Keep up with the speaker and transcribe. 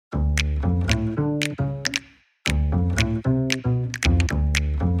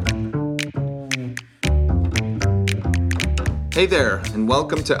Hey there, and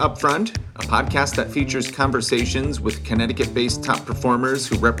welcome to Upfront, a podcast that features conversations with Connecticut-based top performers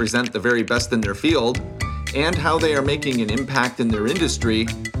who represent the very best in their field and how they are making an impact in their industry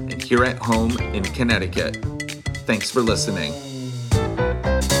and here at home in Connecticut. Thanks for listening.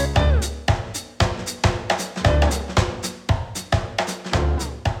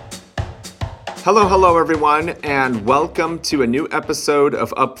 Hello everyone, and welcome to a new episode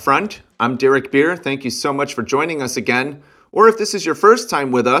of Upfront. I'm Derek Beer. Thank you so much for joining us again. Or if this is your first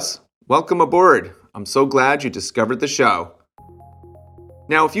time with us, welcome aboard. I'm so glad you discovered the show.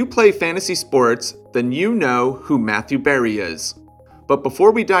 Now, if you play fantasy sports, then you know who Matthew Berry is. But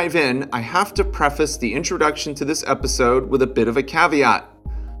before we dive in, I have to preface the introduction to this episode with a bit of a caveat.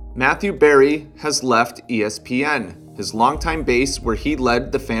 Matthew Berry has left ESPN, his longtime base where he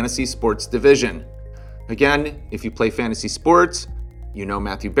led the fantasy sports division. Again, if you play fantasy sports, you know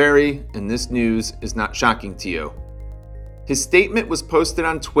Matthew Berry, and this news is not shocking to you. His statement was posted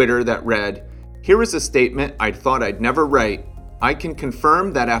on Twitter that read, "Here is a statement I thought I'd never write. I can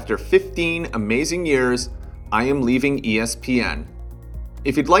confirm that after 15 amazing years, I am leaving ESPN."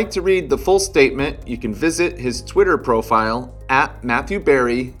 If you'd like to read the full statement, you can visit his Twitter profile at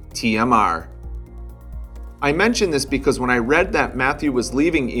MatthewBerryTMR. I mention this because when I read that Matthew was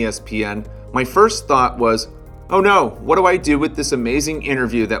leaving ESPN, my first thought was, oh no, what do I do with this amazing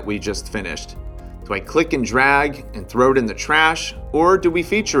interview that we just finished? Do I click and drag and throw it in the trash, or do we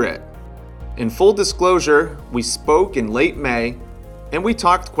feature it? In full disclosure, we spoke in late May, and we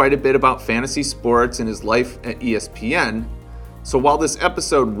talked quite a bit about fantasy sports and his life at ESPN. So while this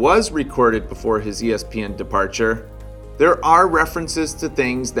episode was recorded before his ESPN departure, there are references to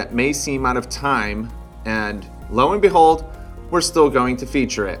things that may seem out of time, and lo and behold, we're still going to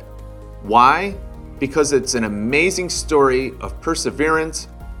feature it. Why? Because it's an amazing story of perseverance,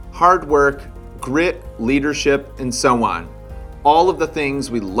 hard work, grit, leadership, and so on. All of the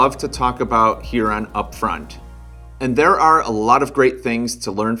things we love to talk about here on Upfront. And there are a lot of great things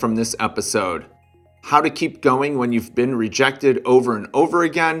to learn from this episode. How to keep going when you've been rejected over and over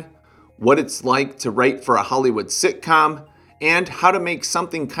again, what it's like to write for a Hollywood sitcom, and how to make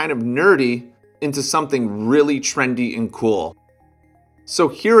something kind of nerdy into something really trendy and cool. So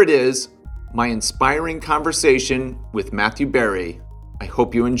here it is, my inspiring conversation with Matthew Berry. I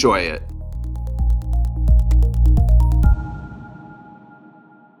hope you enjoy it.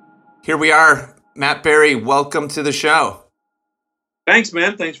 Here we are. Matt Berry, welcome to the show. Thanks,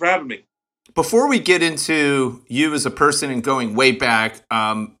 man. Thanks for having me. Before we get into you as a person and going way back,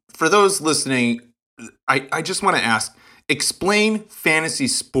 for those listening, I just want to ask, explain fantasy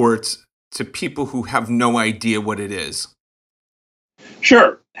sports to people who have no idea what it is.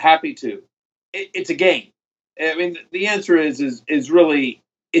 Sure. Happy to. It's a game. I mean, the answer is really,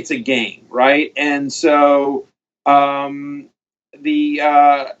 it's a game, right? And so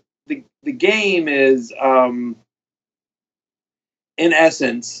the game is, in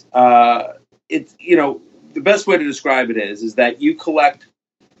essence, it's, the best way to describe it is that you collect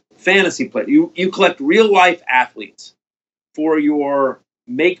fantasy players. You collect real life athletes for your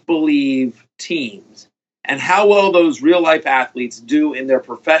make-believe teams, and how well those real life athletes do in their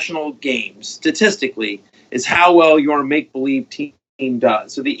professional games statistically is how well your make-believe team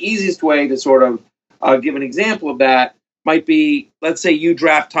does. So the easiest way to sort of give an example of that might be, let's say you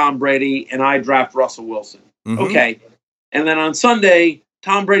draft Tom Brady and I draft Russell Wilson. Mm-hmm. Okay. And then on Sunday,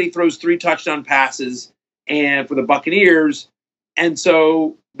 Tom Brady throws 3 touchdown passes and for the Buccaneers. And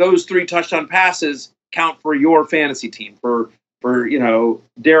so those 3 touchdown passes count for your fantasy team, for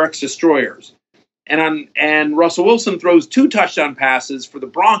Derek's Destroyers. And Russell Wilson throws 2 touchdown passes for the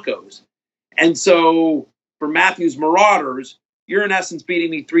Broncos. And so for Matthew's Marauders, you're in essence beating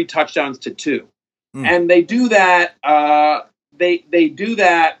me 3 touchdowns to 2. And they do that. They do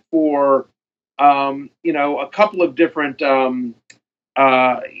that for a couple of different. They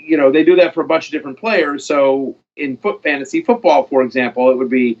do that for a bunch of different players. So in fantasy football, for example, it would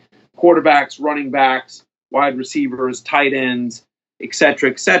be quarterbacks, running backs, wide receivers, tight ends, et cetera,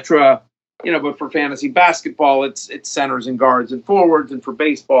 et cetera. But for fantasy basketball, it's centers and guards and forwards, and for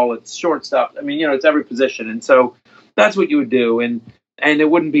baseball, it's shortstop. I mean, it's every position, and so that's what you would do. And it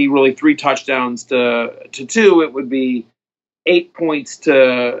wouldn't be really 3 touchdowns to 2. It would be 8 points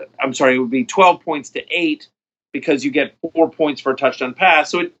to, it would be 12 points to 8 because you get 4 points for a touchdown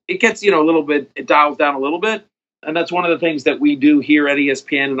pass. So it gets, a little bit, it dials down a little bit. And that's one of the things that we do here at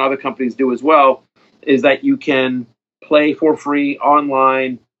ESPN and other companies do as well, is that you can play for free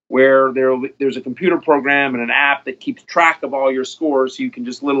online where there's a computer program and an app that keeps track of all your scores. So you can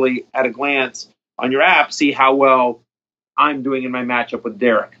just literally at a glance on your app see how well I'm doing in my matchup with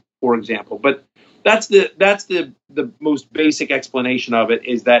Derek, for example. But that's the most basic explanation of it,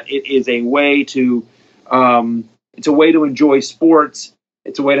 is that it is a way to it's a way to enjoy sports.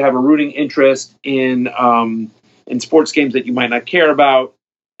 It's a way to have a rooting interest in sports games that you might not care about,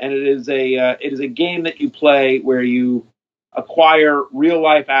 and it is a game that you play where you acquire real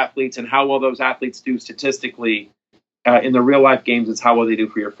life athletes, and how well those athletes do statistically in the real life games is how well they do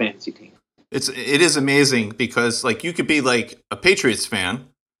for your fantasy team. It is amazing because like you could be like a Patriots fan,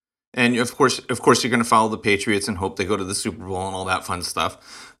 and of course you're going to follow the Patriots and hope they go to the Super Bowl and all that fun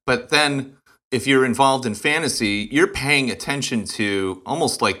stuff. But then if you're involved in fantasy, you're paying attention to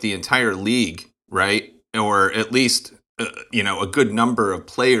almost like the entire league, right? Or at least a good number of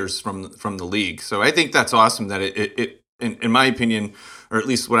players from the league. So I think that's awesome that it in my opinion, or at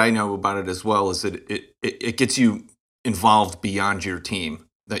least what I know about it as well, is that it gets you involved beyond your team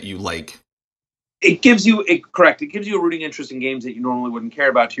that you like. It gives you correct. It gives you a rooting interest in games that you normally wouldn't care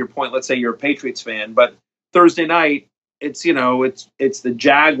about. To your point, let's say you're a Patriots fan, but Thursday night it's the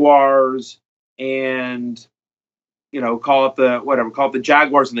Jaguars and call it the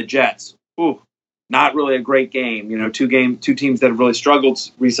Jaguars and the Jets. Ooh, not really a great game. Two teams that have really struggled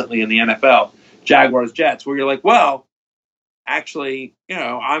recently in the NFL. Jaguars Jets, where you're like, well, actually,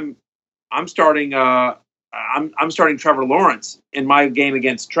 I'm starting I'm starting Trevor Lawrence in my game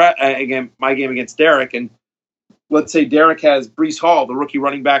against Derek, and let's say Derek has Breece Hall, the rookie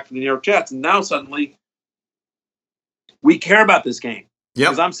running back for the New York Jets, and now suddenly we care about this game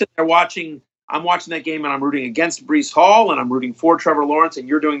because I'm sitting there watching. I'm watching that game and I'm rooting against Breece Hall and I'm rooting for Trevor Lawrence, and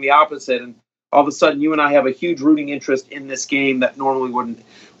you're doing the opposite, and all of a sudden you and I have a huge rooting interest in this game that normally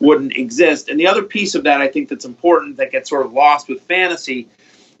wouldn't exist. And the other piece of that I think that's important that gets sort of lost with fantasy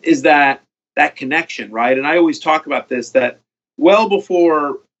is that connection, right? And I always talk about this, that well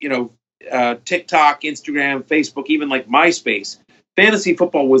before TikTok, Instagram, Facebook, even like MySpace, fantasy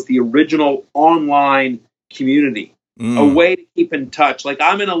football was the original online community, a way to keep in touch. Like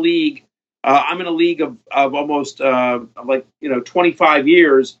I'm in a league of almost 25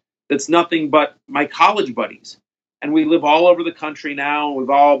 years. That's nothing but my college buddies, and we live all over the country now. We've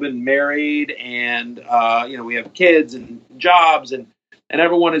all been married, and we have kids and jobs, and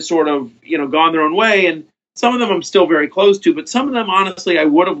everyone has sort of gone their own way. And some of them I'm still very close to, but some of them, honestly, I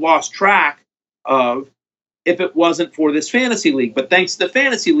would have lost track of if it wasn't for this fantasy league. But thanks to the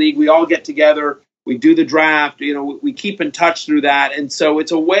fantasy league, we all get together, we do the draft, we keep in touch through that, and so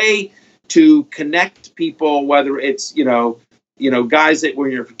it's a way to connect people, whether it's guys that were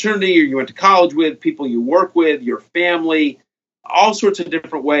in your fraternity or you went to college with, people you work with, your family, all sorts of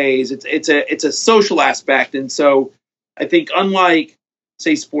different ways. It's a social aspect, and so I think unlike,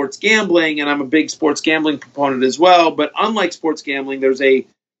 say, sports gambling, and I'm a big sports gambling proponent as well, but unlike sports gambling, there's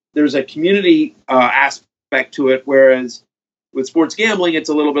a community aspect to it, whereas with sports gambling, it's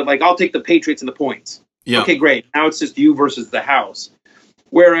a little bit like, I'll take the Patriots and the points. Yeah. Okay, great. Now it's just you versus the house.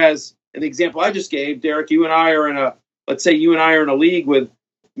 Whereas in the example I just gave, Derek, you and I are in a league with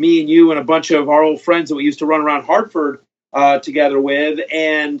me and you and a bunch of our old friends that we used to run around Hartford together with.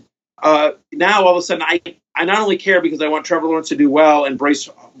 And now all of a sudden I not only care because I want Trevor Lawrence to do well and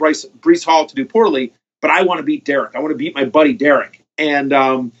Breece Hall to do poorly, but I want to beat Derek. I want to beat my buddy Derek. And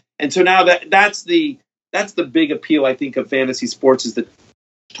so now that's the big appeal, I think, of fantasy sports, is the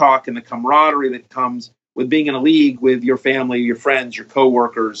talk and the camaraderie that comes with being in a league with your family, your friends, your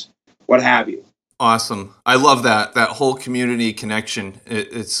coworkers, what have you. Awesome. I love that whole community connection.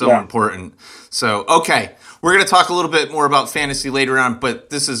 It's so important. So, okay, we're going to talk a little bit more about fantasy later on, but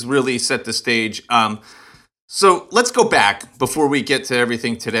this has really set the stage. So let's go back before we get to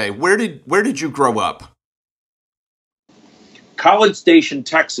everything today. Where did you grow up? College Station,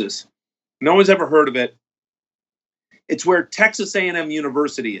 Texas. No one's ever heard of it. It's where Texas A&M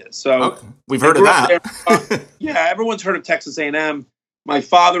University is. So okay. We've heard of that. Yeah, everyone's heard of Texas A&M. My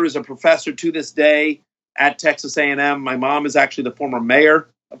father is a professor to this day at Texas A&M. My mom is actually the former mayor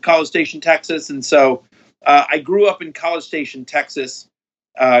of College Station, Texas. And so I grew up in College Station, Texas,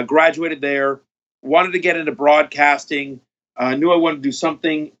 graduated there, wanted to get into broadcasting, knew I wanted to do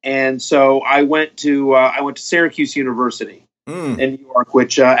something. And so I went to Syracuse University in New York,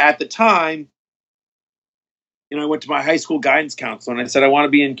 which at the time, I went to my high school guidance counselor and I said, I want to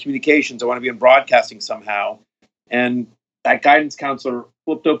be in communications. I want to be in broadcasting somehow. And that guidance counselor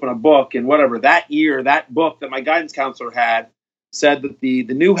flipped open a book, and whatever, that year, that book that my guidance counselor had said that the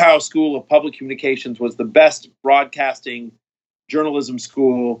Newhouse School of Public Communications was the best broadcasting journalism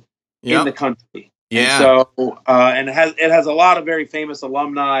school in the country. Yeah. And so, and it has a lot of very famous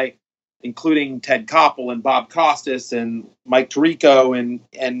alumni, including Ted Koppel and Bob Costas and Mike Tirico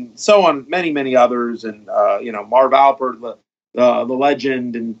and so on, many, many others, and Marv Albert, the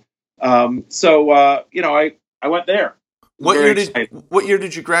legend, and I went there. What year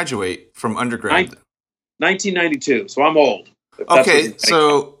did you graduate from undergrad? 1992. So I'm old. Okay,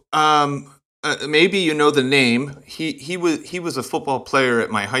 so maybe you know the name. He was a football player at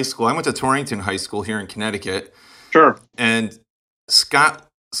my high school. I went to Torrington High School here in Connecticut. Sure. And Scott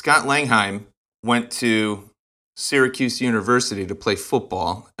Langheim went to Syracuse University to play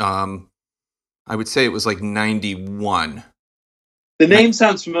football. I would say it was like 91. The name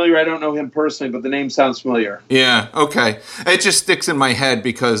sounds familiar. I don't know him personally, but the name sounds familiar. Yeah, okay. It just sticks in my head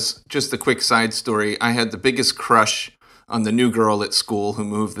because, just a quick side story, I had the biggest crush on the new girl at school who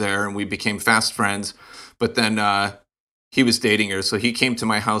moved there, and we became fast friends. But then he was dating her, so he came to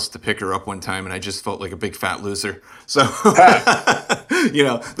my house to pick her up one time, and I just felt like a big fat loser. So,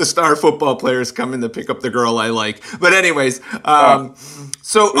 the star football players come in to pick up the girl I like. But anyways, we've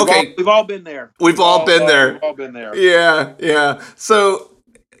all been there. We've all been there. We've all been there. Yeah. So,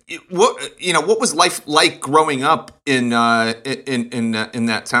 what was life like growing up in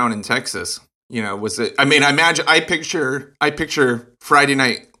that town in Texas? Was it? I mean, I picture Friday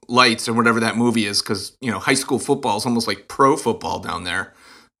Night Lights or whatever that movie is, because high school football is almost like pro football down there.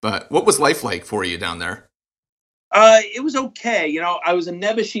 But what was life like for you down there? It was okay. I was a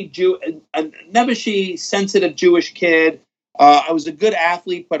Nebuchadnezzar sensitive Jewish kid. I was a good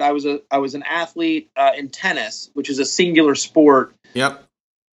athlete, but I was an athlete in tennis, which is a singular sport. Yep.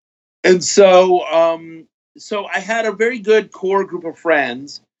 And so I had a very good core group of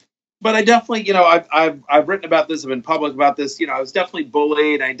friends. But I definitely, I've written about this, I've been public about this. I was definitely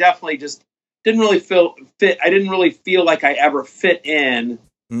bullied. I definitely just didn't really feel fit. I didn't really feel like I ever fit in.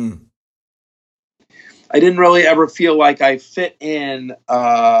 I didn't really ever feel like I fit in,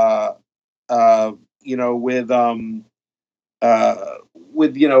 with some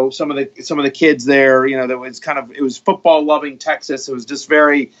of the kids there. That was it was football loving Texas. It was just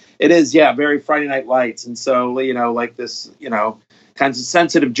very Friday Night Lights, and so like this kinds of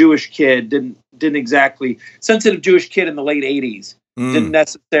sensitive Jewish kid sensitive Jewish kid in the late 80s didn't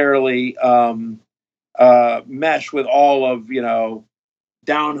necessarily mesh with all of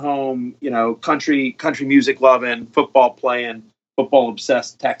down home country music loving, football playing, football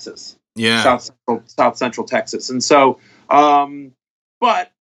obsessed Texas. Yeah. South Central Texas. And so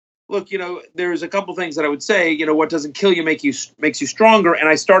but look, there's a couple things that I would say. What doesn't kill you makes you stronger. And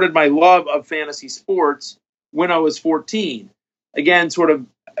I started my love of fantasy sports when I was 14. Again, sort of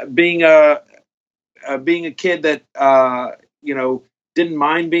being a kid that didn't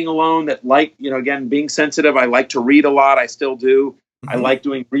mind being alone. That again, being sensitive. I like to read a lot. I still do. Mm-hmm. I like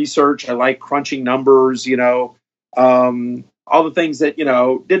doing research. I like crunching numbers. All the things that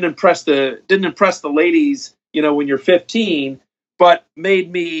didn't impress the ladies. When you're 15, but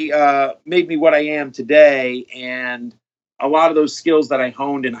made me what I am today. And a lot of those skills that I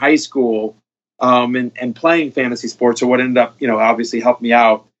honed in high school. And playing fantasy sports are what ended up, obviously helped me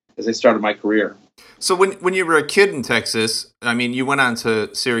out as I started my career. So when you were a kid in Texas, I mean, you went on to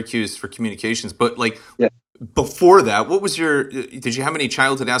Syracuse for communications, but before that, did you have any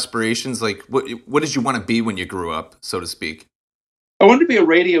childhood aspirations? Like what did you want to be when you grew up, so to speak? I wanted to be a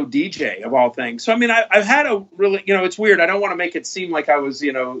radio DJ of all things. So, I mean, I've had a really, it's weird. I don't want to make it seem like I was,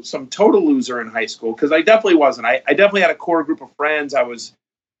 some total loser in high school, because I definitely wasn't. I definitely had a core group of friends. I was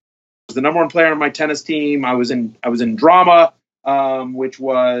the number one player on my tennis team. I was in drama, which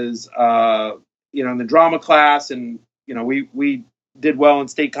was in the drama class, and we did well in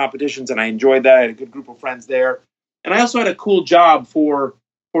state competitions, and I enjoyed that. I had a good group of friends there, and I also had a cool job for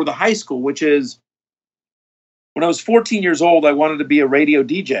the high school, which is when I was 14 years old, I wanted to be a radio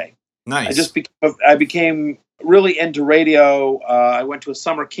DJ. Nice. I became really into radio. I went to a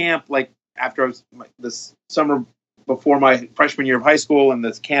summer camp after I was this summer before my freshman year of high school, and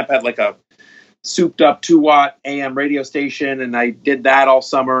this camp had a souped up 2-watt AM radio station, and I did that all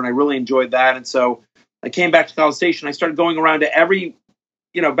summer, and I really enjoyed that. And so I came back to College Station. I started going around to every,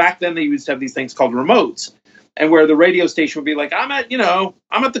 back then they used to have these things called remotes, and where the radio station would be like, I'm at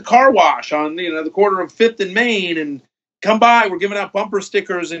the car wash on the corner of 5th and Main, and come by, we're giving out bumper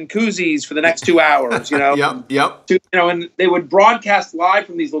stickers and koozies for the next 2 hours. Yep. And they would broadcast live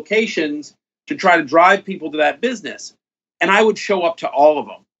from these locations to try to drive people to that business. And I would show up to all of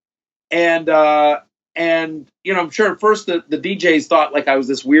them. And I'm sure at first the DJs thought I was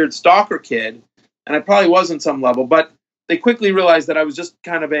this weird stalker kid, and I probably was on some level, but they quickly realized that I was just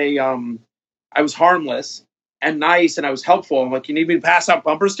kind of I was harmless and nice, and I was helpful. I'm like, you need me to pass out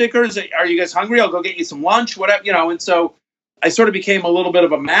bumper stickers? Are you guys hungry? I'll go get you some lunch, whatever, and so I sort of became a little bit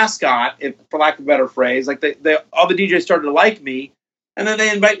of a mascot, for lack of a better phrase. All the DJs started to like me. And then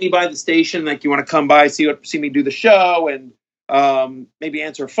they invite me by the station, you want to come by, see me do the show. And maybe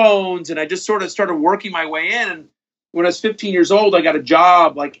answer phones. And I just sort of started working my way in. And when I was 15 years old, I got a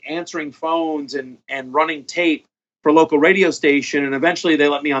job like answering phones and running tape for a local radio station. And eventually they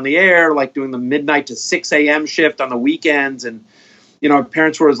let me on the air, like doing the midnight to 6 a.m. shift on the weekends. And, my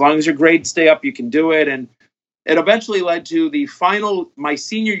parents were, as long as your grades stay up, you can do it. And it eventually led to my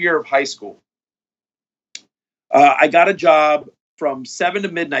senior year of high school. I got a job from 7 to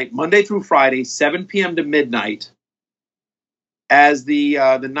midnight, Monday through Friday, 7 p.m. to midnight, as the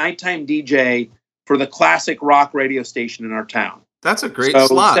nighttime DJ for the classic rock radio station in our town. That's a great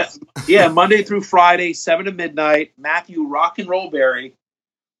slot. Monday through Friday, 7 to midnight. Matthew Rock and Roll Berry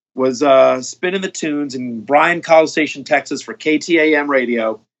was spinning the tunes in Bryan, College Station, Texas for KTAM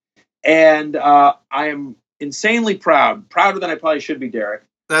radio. And I am insanely prouder than I probably should be, Derek.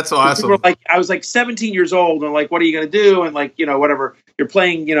 That's awesome. I was like 17 years old and like, what are you going to do? And like, whatever, you're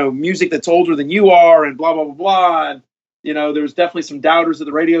playing, music that's older than you are and blah, blah, blah, blah. And, there was definitely some doubters at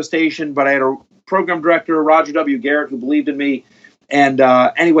the radio station, but I had a program director, Roger W. Garrett, who believed in me. And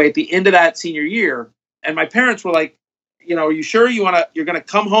anyway, at the end of that senior year, and my parents were like, are you sure you're going to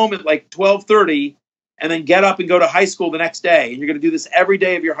come home at like 12:30 and then get up and go to high school the next day? And you're going to do this every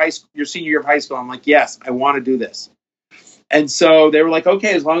day of your senior year of high school. I'm like, yes, I want to do this. And so they were like,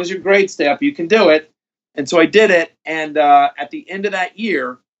 okay, as long as your grades stay up, you can do it. And so I did it. And at the end of that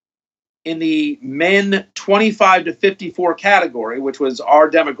year, in the men 25 to 54 category, which was our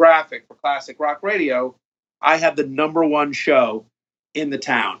demographic for classic rock radio, I had the number one show in the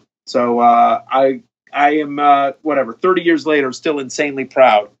town. So I am, 30 years later, still insanely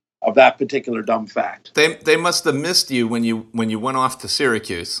proud of that particular dumb fact. They must have missed you when you went off to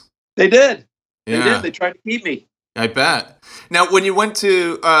Syracuse. They did. Yeah. They did. They tried to keep me. I bet. Now, when you went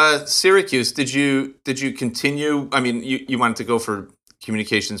to Syracuse, did you continue? I mean, you wanted to go for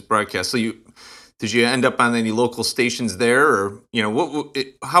communications broadcast. So did you end up on any local stations there, or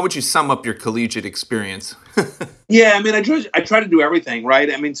how would you sum up your collegiate experience? Yeah, I mean, I try to do everything,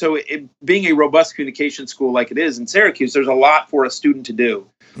 right? I mean, so being a robust communication school like it is in Syracuse, there's a lot for a student to do,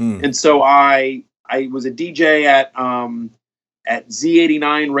 and so I was a DJ at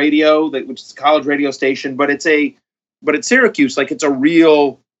Z89 Radio, which is a college radio station, but at Syracuse, like, it's a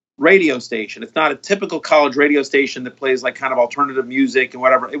real radio station. It's not a typical college radio station that plays like kind of alternative music and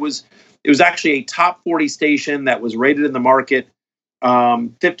whatever. It was actually a top 40 station that was rated in the market,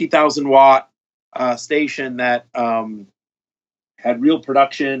 50,000 watt station that had real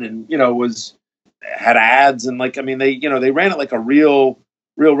production and had ads and they ran it like a real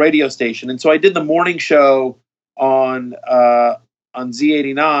radio station. And so I did the morning show on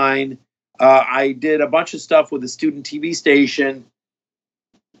Z89. I did a bunch of stuff with the student TV station,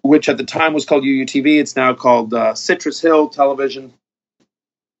 which at the time was called UUTV. It's now called Citrus Hill Television.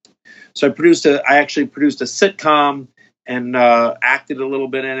 So I actually produced a sitcom and acted a little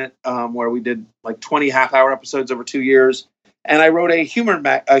bit in it, where we did like 20 half-hour episodes over 2 years. And I wrote a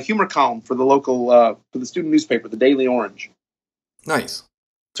humor column for the local for the student newspaper, the Daily Orange. Nice.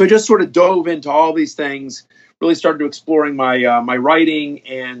 So I just sort of dove into all these things, really started exploring my writing,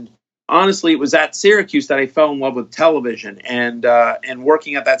 and honestly, it was at Syracuse that I fell in love with television, and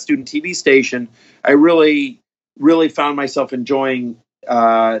working at that student TV station, I really, really found myself enjoying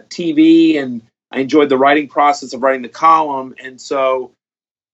TV, and I enjoyed the writing process of writing the column, and so,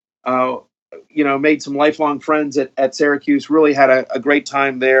 made some lifelong friends at Syracuse. Really had a great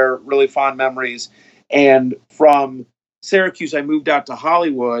time there, really fond memories, and from Syracuse, I moved out to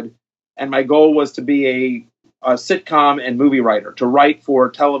Hollywood, and my goal was to be a sitcom and movie writer, to write for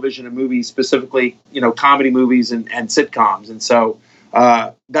television and movies, specifically, comedy movies and sitcoms. And so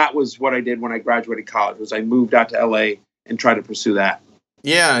that was what I did when I graduated college, was I moved out to LA and tried to pursue that.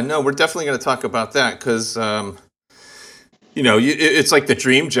 Yeah, no, we're definitely going to talk about that because, it's like the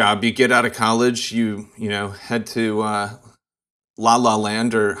dream job. You get out of college, you head to La La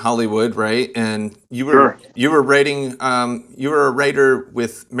Land or Hollywood, right? And you were writing, you were a writer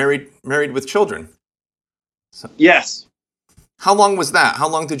with Married with Children. So, yes. How long was that? How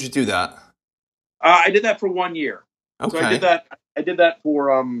long did you do that? I did that for 1 year. Okay. So I did that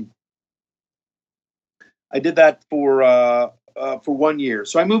for 1 year.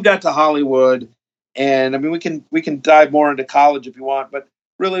 So I moved out to Hollywood, and I mean, we can dive more into college if you want, but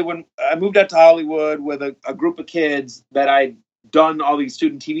really, when I moved out to Hollywood with a group of kids that I'd done all these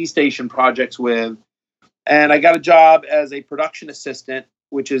student TV station projects with, and I got a job as a production assistant,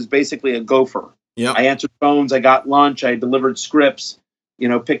 which is basically a gopher. Yeah, I answered phones, I got lunch, I delivered scripts,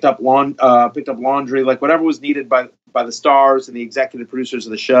 picked up laundry, like whatever was needed by the stars and the executive producers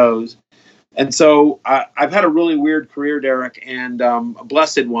of the shows. And so I've had a really weird career, Derek, and a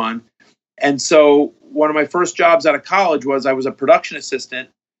blessed one. And so one of my first jobs out of college was I was a production assistant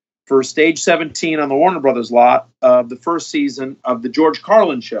for Stage 17 on the Warner Brothers lot of the first season of The George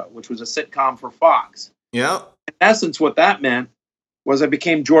Carlin Show, which was a sitcom for Fox. Yeah. In essence, what that meant was I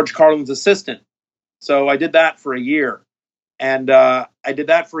became George Carlin's assistant. So I did that for a year. And I did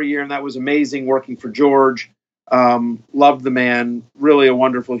that for a year, and that was amazing working for George. Loved the man, really a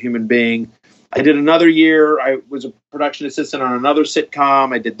wonderful human being. I did another year. I was a production assistant on another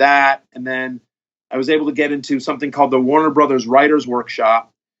sitcom. I did that. And then I was able to get into something called the Warner Brothers Writers Workshop,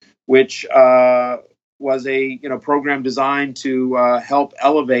 which was a program designed to help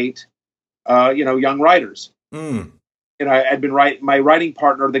elevate young writers. Mm. I'd been my writing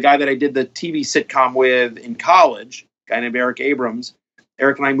partner, the guy that I did the TV sitcom with in college, a guy named Eric Abrams.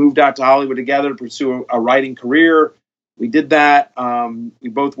 Eric and I moved out to Hollywood together to pursue a writing career. We did that. We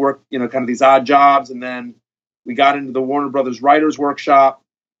both worked, kind of these odd jobs, and then we got into the Warner Brothers Writers Workshop,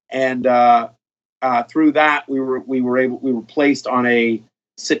 and through that, we were placed on a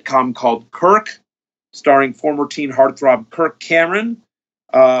sitcom called Kirk, starring former teen heartthrob Kirk Cameron,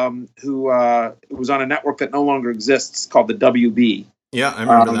 who was on a network that no longer exists called the WB. Yeah, I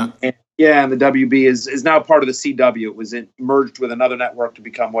remember that. And the WB is now part of the CW. It was merged with another network to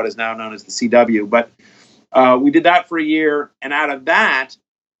become what is now known as the CW. But we did that for a year, and out of that,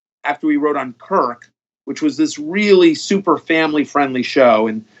 after we wrote on Kirk, which was this really super family-friendly show,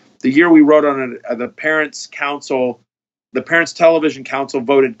 and the year we wrote on it, the Parents Television Council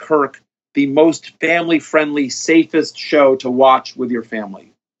voted Kirk the most family-friendly, safest show to watch with your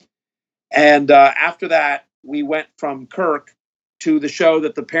family. And after that, we went from Kirk to the show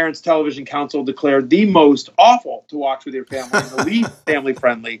that the Parents Television Council declared the most awful to watch with your family, and the least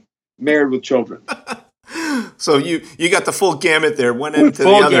family-friendly, Married with Children. So you got the full gamut there, one end to the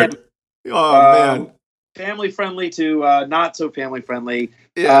other. Gamut. Oh, man. Family-friendly to not so family-friendly.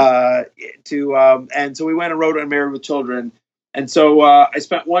 Yeah. And so we went and wrote on Married with Children. And so I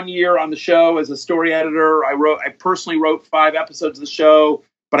spent 1 year on the show as a story editor. I personally wrote 5 episodes of the show,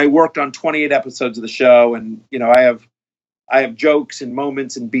 but I worked on 28 episodes of the show. And, I have jokes and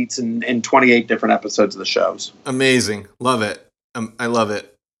moments and beats in 28 different episodes of the shows. Amazing. Love it. I love it.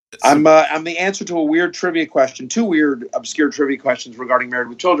 I'm the answer to a weird trivia question, 2 weird, obscure trivia questions regarding Married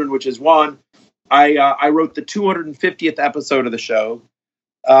with Children, which is one, I wrote the 250th episode of the show,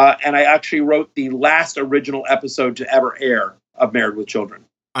 and I actually wrote the last original episode to ever air of Married with Children.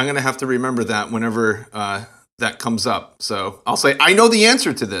 I'm going to have to remember that whenever that comes up. So I'll say, I know the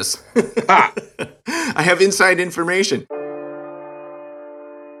answer to this. I have inside information.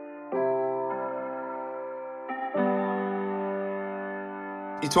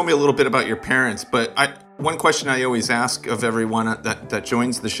 You told me a little bit about your parents, but one question I always ask of everyone that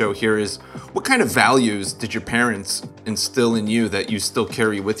joins the show here is, what kind of values did your parents instill in you that you still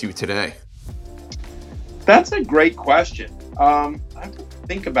carry with you today? That's a great question. I have to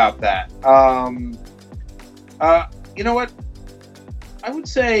think about that. You know what? I would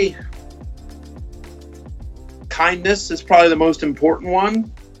say kindness is probably the most important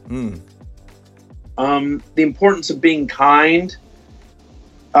one. Mm. The importance of being kind.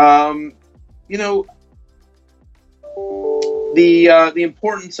 The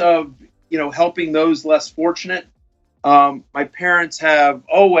importance of, helping those less fortunate. My parents have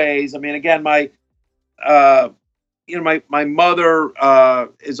always, again, my mother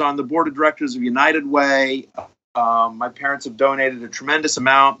is on the board of directors of United Way. My parents have donated a tremendous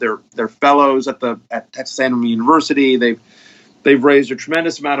amount. They're fellows at Texas A&M University. They've raised a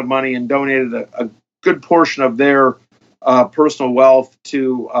tremendous amount of money and donated a good portion of their personal wealth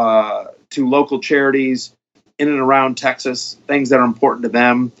to local charities in and around Texas, things that are important to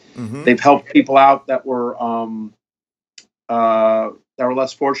them. Mm-hmm. They've helped people out that were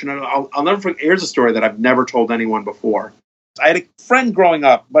less fortunate. I'll never forget. Here's a story that I've never told anyone before. I had a friend growing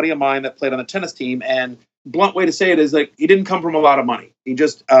up, buddy of mine, that played on the tennis team, and blunt way to say it is like he didn't come from a lot of money. He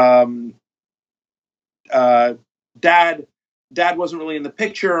just Dad wasn't really in the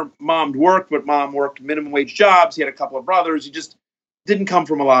picture. Mom worked, but Mom worked minimum wage jobs. He had a couple of brothers. He just didn't come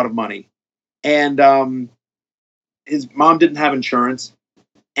from a lot of money. And his mom didn't have insurance,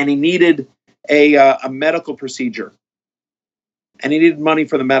 and he needed a medical procedure. And he needed money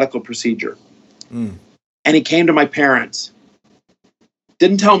for the medical procedure. Mm. And he came to my parents.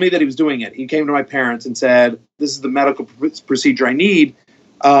 Didn't tell me that he was doing it. He came to my parents and said, "This is the medical procedure I need.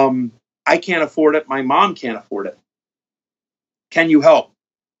 I can't afford it. My mom can't afford it. Can you help?"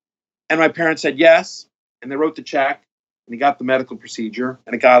 And my parents said yes, and they wrote the check, and he got the medical procedure,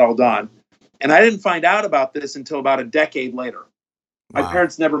 and it got all done. And I didn't find out about this until about a decade later. Wow. My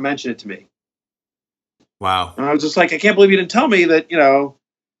parents never mentioned it to me. Wow. And I was just like, I can't believe you didn't tell me that,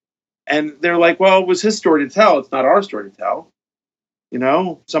 And they're like, well, it was his story to tell. It's not our story to tell.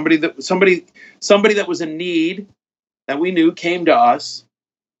 Somebody that was in need that we knew came to us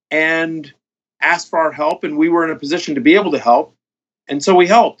and asked for our help, and we were in a position to be able to help. And so we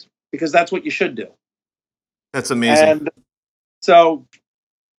helped, because that's what you should do. That's amazing. And so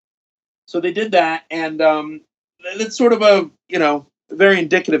they did that. And it's sort of a very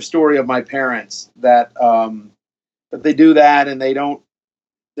indicative story of my parents, that they do that, and they don't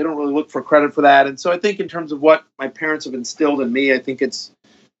really look for credit for that. And so I think in terms of what my parents have instilled in me, I think it's,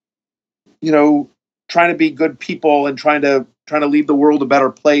 trying to be good people and trying to leave the world a better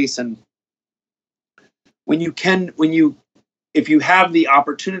place. And if you have the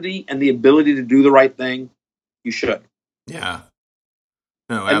opportunity and the ability to do the right thing, you should. Yeah.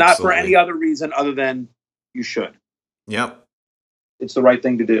 No, and absolutely. Not for any other reason other than you should. Yep. It's the right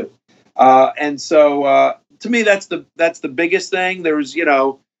thing to do. And so to me, that's the biggest thing. There's,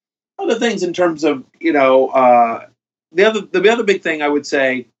 other things in terms of, the other big thing I would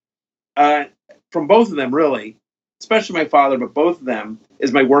say, from both of them, really, especially my father, but both of them,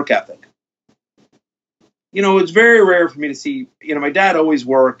 is my work ethic. It's very rare for me to see, my dad always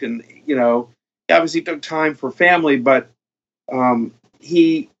worked, and, he obviously took time for family, but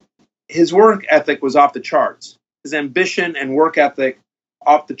his work ethic was off the charts. His ambition and work ethic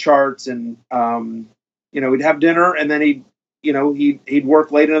off the charts. And, we'd have dinner, and then he'd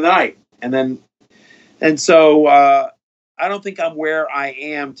work late in the night. And so I don't think I'm where I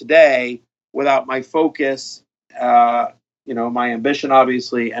am today without my focus, my ambition,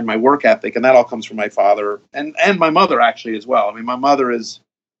 obviously, and my work ethic. And that all comes from my father and my mother, actually, as well. I mean, my mother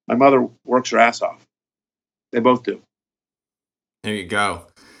works her ass off. They both do. There you go.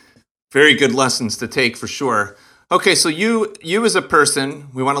 Very good lessons to take, for sure. Okay, so you as a person,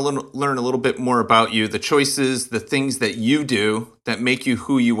 we want to learn a little bit more about you, the choices, the things that you do that make you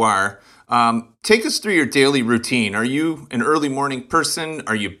who you are. Take us through your daily routine. Are you an early morning person?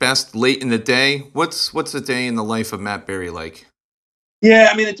 Are you best late in the day? What's a day in the life of Matt Berry like? Yeah,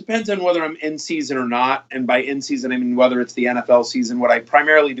 I mean, it depends on whether I'm in season or not. And by in season, I mean whether it's the NFL season. What I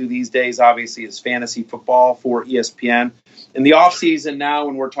primarily do these days, obviously, is fantasy football for ESPN. In the off season now,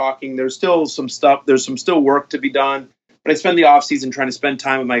 when we're talking, there's still some stuff. There's still work to be done. But I spend the off season trying to spend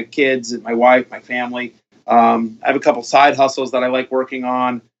time with my kids, my wife, my family. I have a couple side hustles that I like working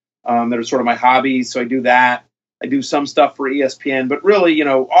on that are sort of my hobbies. So I do that. I do some stuff for ESPN. But really,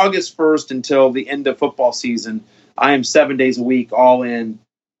 August 1st until the end of football season, I am 7 days a week, all in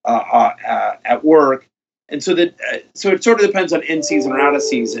at work. And so so it sort of depends on in season or out of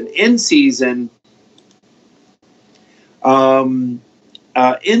season. In season, I'm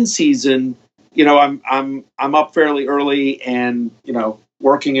up fairly early and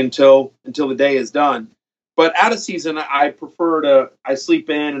working until the day is done. But out of season, I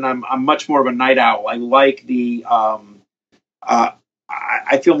sleep in, and I'm much more of a night owl. I like I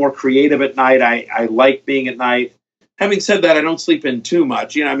feel more creative at night. I like being at night. Having said that, I don't sleep in too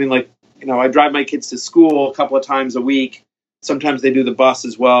much. I drive my kids to school a couple of times a week. Sometimes they do the bus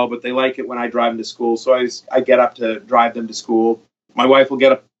as well, but they like it when I drive them to school. So I get up to drive them to school. My wife will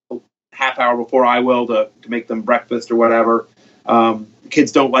get up a half hour before I will to make them breakfast or whatever.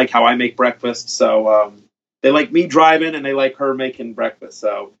 Kids don't like how I make breakfast, so they like me driving, and they like her making breakfast.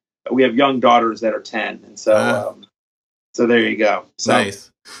 So we have young daughters that are 10, and so there you go. So,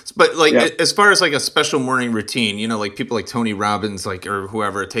 nice. But as far as like a special morning routine, like people like Tony Robbins, or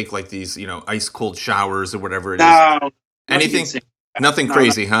whoever, take like these, ice cold showers or whatever it is. No, anything, nothing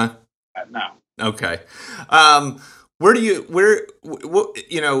crazy, huh? No. Okay. Because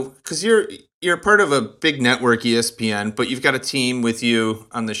you're part of a big network, ESPN, but you've got a team with you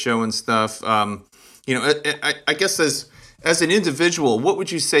on the show and stuff. I guess as an individual, what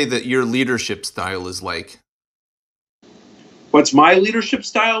would you say that your leadership style is like? What's my leadership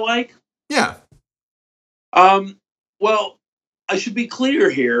style like? Yeah. Well, I should be clear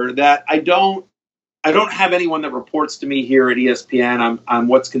here that I don't have anyone that reports to me here at ESPN. I'm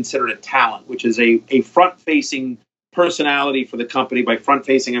what's considered a talent, which is a front-facing personality for the company. By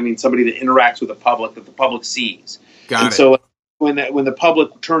front-facing, I mean somebody that interacts with the public, that the public sees. Got it. So when the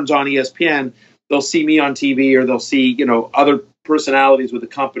public turns on ESPN, they'll see me on TV, or they'll see other personalities with the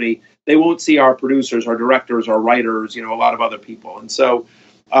company. They won't see our producers, our directors, our writers, a lot of other people. And so,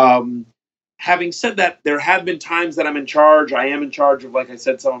 having said that, there have been times that I'm in charge. I am in charge of, like I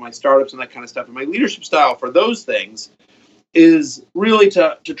said, some of my startups and that kind of stuff. And my leadership style for those things is really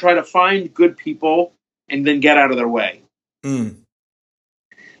to try to find good people and then get out of their way. Mm.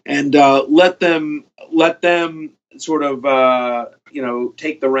 And let them sort of,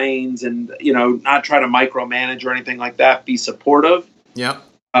 take the reins and, not try to micromanage or anything like that. Be supportive. Yeah.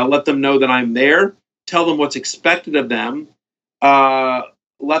 Let them know that I'm there. Tell them what's expected of them.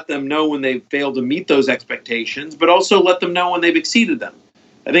 Let them know when they've failed to meet those expectations, but also let them know when they've exceeded them.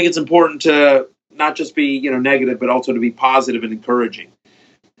 I think it's important to not just be negative, but also to be positive and encouraging,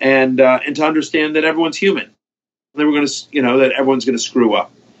 and to understand that everyone's human. That we're going to that everyone's going to screw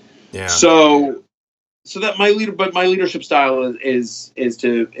up. Yeah. So that my leadership style is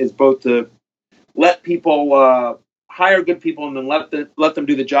both to let people hire good people and then let them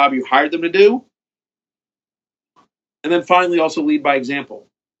do the job you hired them to do, and then finally also lead by example.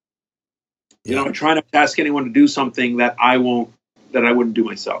 Yeah. I try not to ask anyone to do something that I wouldn't do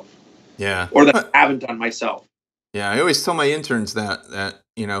myself. Yeah. Or that I haven't done myself. Yeah, I always tell my interns that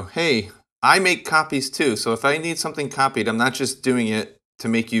hey, I make copies too. So if I need something copied, I'm not just doing it to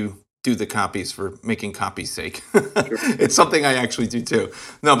make you do the copies for making copies' sake. Sure. It's something I actually do too.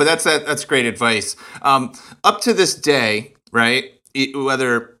 No, but that's great advice. Up to this day, right?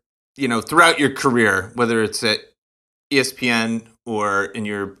 Whether throughout your career, whether it's at ESPN or in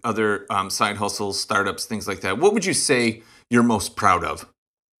your other side hustles, startups, things like that, what would you say you're most proud of?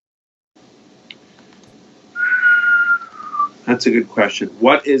 That's a good question.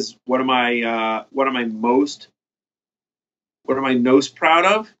 What am I most proud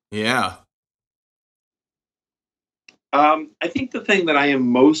of? Yeah. I think the thing that I am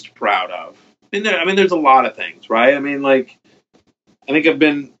most proud of. There's a lot of things, right? I think I've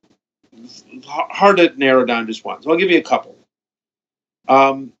been hard to narrow down just one. So I'll give you a couple.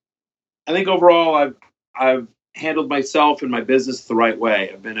 I think overall I've handled myself and my business the right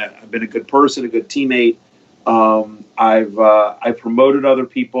way. I've been a good person, a good teammate. I've promoted other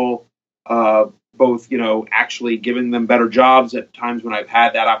people, both actually giving them better jobs at times when I've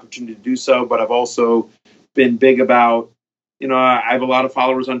had that opportunity to do so. But I've also been big about I have a lot of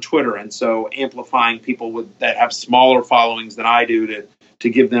followers on Twitter, and so amplifying people that have smaller followings than I do to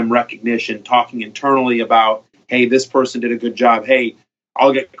give them recognition. Talking internally about, hey, this person did a good job. Hey,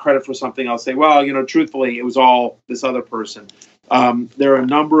 I'll get credit for something. I'll say, well, truthfully, it was all this other person. There are a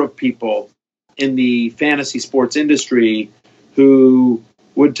number of people in the fantasy sports industry who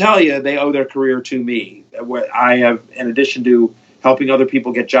would tell you they owe their career to me. I have, in addition to helping other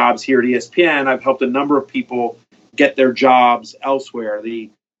people get jobs here at ESPN, I've helped a number of people get their jobs elsewhere. The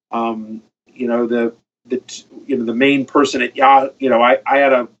main person at Yahoo, I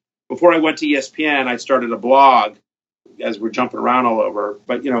had before I went to ESPN, I started a blog, as we're jumping around all over.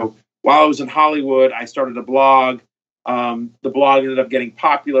 But, while I was in Hollywood, I started a blog. The blog ended up getting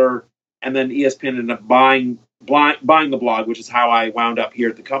popular, and then ESPN ended up buying the blog, which is how I wound up here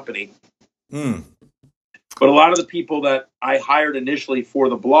at the company. Mm. But a lot of the people that I hired initially for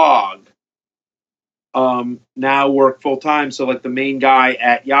the blog now work full time. So like the main guy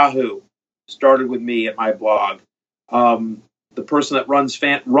at Yahoo started with me at my blog. The person that runs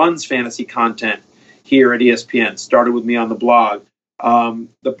fantasy content here at ESPN started with me on the blog.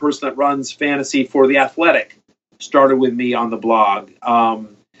 The person that runs fantasy for The Athletic started with me on the blog.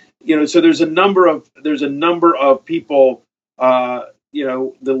 So there's a number of people.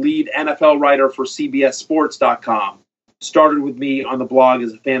 The lead NFL writer for CBSSports.com started with me on the blog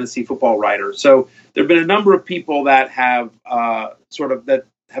as a fantasy football writer. So there have been a number of people that have that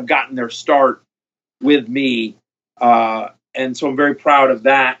have gotten their start with me, and so I'm very proud of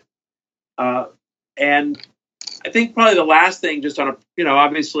that. And I think probably the last thing, just on a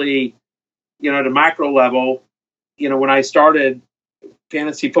obviously at a macro level, when I started,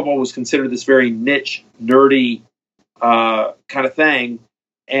 fantasy football was considered this very niche, nerdy kind of thing.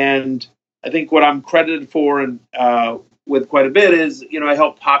 And I think what I'm credited for and with quite a bit is, I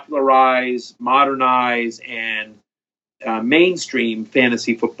helped popularize, modernize, and mainstream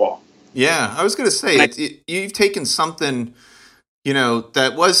fantasy football. Yeah, I was going to say, you've taken something,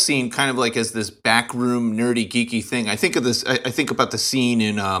 that was seen kind of like as this backroom nerdy geeky thing. I think about the scene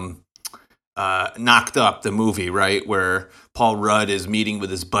in Knocked Up, the movie, right, where Paul Rudd is meeting with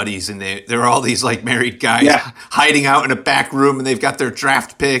his buddies, and there are all these like married guys hiding out in a back room, and they've got their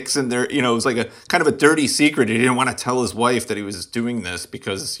draft picks, and they're it was like a kind of a dirty secret. He didn't want to tell his wife that he was doing this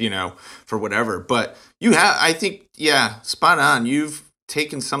because for whatever. But you have, I think, spot on. You've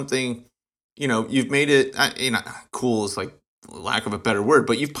taken something, you've made it, cool is like lack of a better word,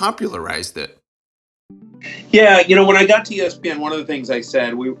 but you've popularized it. Yeah, when I got to ESPN, one of the things I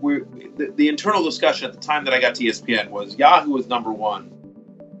said, the internal discussion at the time that I got to ESPN was Yahoo was number one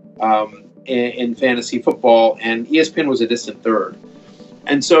in fantasy football, and ESPN was a distant third.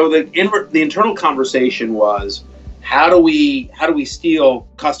 And so the internal conversation was, how do we steal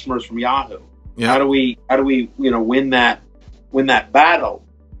customers from Yahoo? Yeah. How do we win that battle?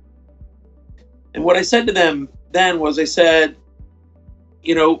 And what I said to them then was, I said,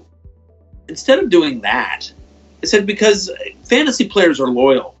 you know, instead of doing that, I said, because fantasy players are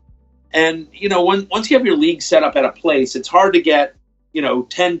loyal. And, once you have your league set up at a place, it's hard to get,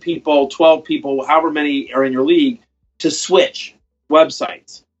 10 people, 12 people, however many are in your league, to switch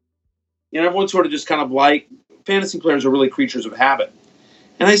websites. Everyone's sort of just kind of like, fantasy players are really creatures of habit.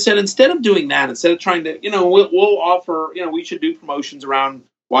 And I said, instead of doing that, instead of trying to, we'll offer, we should do promotions around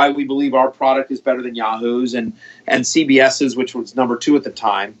why we believe our product is better than Yahoo's and CBS's, which was number 2 at the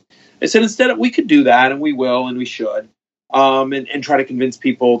time. I said, instead, we could do that, and we will, and we should, and try to convince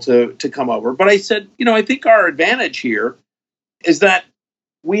people to come over. But I said, I think our advantage here is that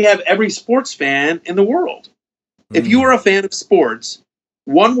we have every sports fan in the world. If you are a fan of sports,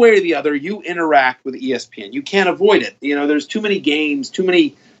 one way or the other, you interact with ESPN. You can't avoid it. There's too many games, too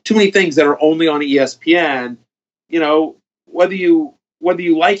many things that are only on ESPN. Whether you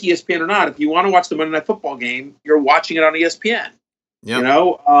like ESPN or not, if you want to watch the Monday Night Football game, you're watching it on ESPN. Yep.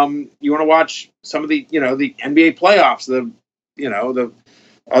 You want to watch some of the the NBA playoffs,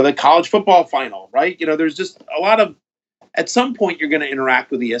 the college football final, right? There's just a lot of. At some point, you're going to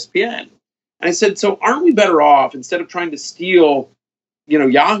interact with ESPN. And I said, so aren't we better off, instead of trying to steal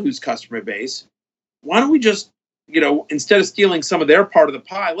Yahoo's customer base, why don't we just, instead of stealing some of their part of the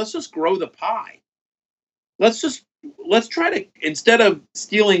pie, let's just grow the pie. Let's try to, instead of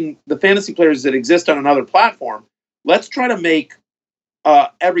stealing the fantasy players that exist on another platform, let's try to make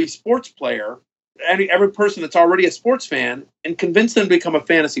every sports player, every person that's already a sports fan, and convince them to become a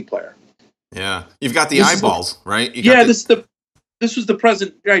fantasy player. Yeah. You've got the eyeballs, right? This was the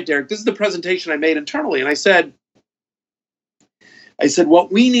present, right, Derek? This is the presentation I made internally. And I said,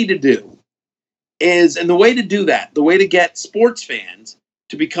 what we need to do is, and the way to do that, the way to get sports fans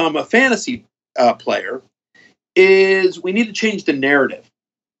to become a fantasy player, is we need to change the narrative.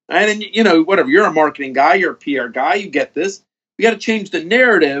 Right? And, whatever, you're a marketing guy, you're a PR guy, you get this. We got to change the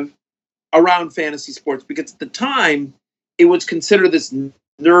narrative around fantasy sports, because at the time, it was considered this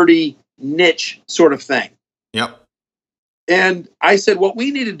nerdy niche sort of thing. Yep. And I said, what we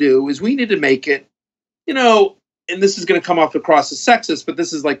need to do is we need to make it, and this is going to come off across as sexist, but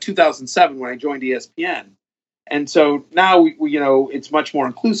this is like 2007 when I joined ESPN. And so now we it's much more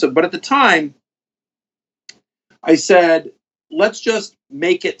inclusive. But at the time, I said, let's just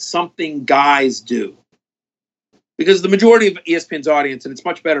make it something guys do. Because the majority of ESPN's audience, and it's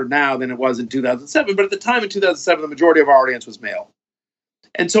much better now than it was in 2007, but at the time in 2007, the majority of our audience was male.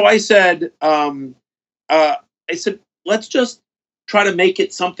 And so I said, let's just try to make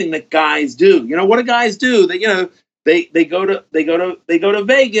it something that guys do. What do guys do? They go to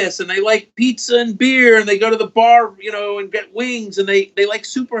Vegas, and they like pizza and beer, and they go to the bar, and get wings, and they like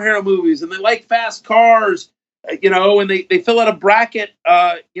superhero movies, and they like fast cars, and they fill out a bracket,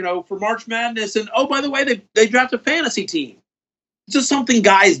 for March Madness. And oh, by the way, they draft a fantasy team. It's just something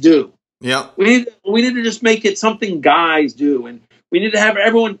guys do. Yeah. We need to just make it something guys do. And we need to have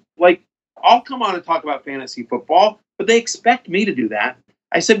everyone, I'll come on and talk about fantasy football, but they expect me to do that.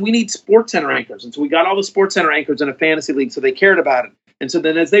 I said, we need Sports Center anchors. And so we got all the Sports Center anchors in a fantasy league, so they cared about it. And so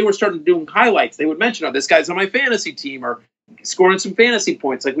then as they were starting doing highlights, they would mention, this guy's on my fantasy team, or scoring some fantasy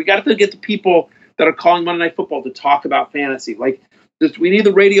points. We got to get the people that are calling Monday Night Football to talk about fantasy. We need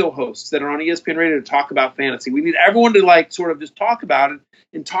the radio hosts that are on ESPN Radio to talk about fantasy. We need everyone to sort of just talk about it,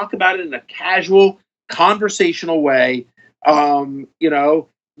 and talk about it in a casual, conversational way.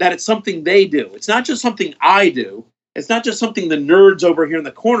 That it's something they do. It's not just something I do. It's not just something the nerds over here in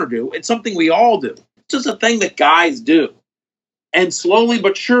the corner do. It's something we all do. It's just a thing that guys do. And slowly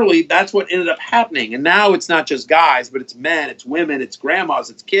but surely, that's what ended up happening. And now it's not just guys, but it's men, it's women, it's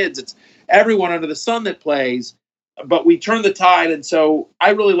grandmas, it's kids, it's everyone under the sun that plays. But we turned the tide. And so I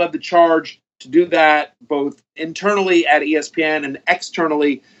really led the charge to do that, both internally at ESPN and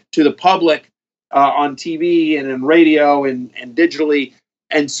externally to the public on TV and in radio and digitally.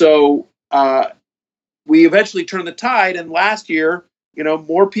 And so we eventually turned the tide. And last year,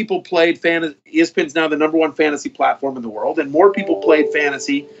 more people played fantasy. ESPN's now the number 1 fantasy platform in the world. And more people played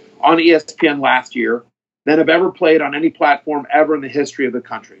fantasy on ESPN last year than have ever played on any platform ever in the history of the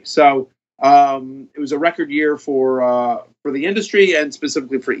country. So it was a record year for the industry, and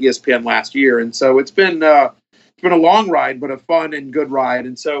specifically for ESPN last year. And so it's been a long ride, but a fun and good ride.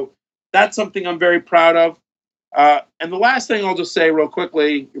 And so that's something I'm very proud of. And the last thing I'll just say real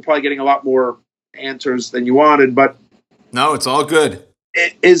quickly, you're probably getting a lot more answers than you wanted, but no, it's all good.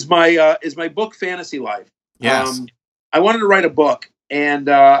 Is my book Fantasy Life. Yes. I wanted to write a book, and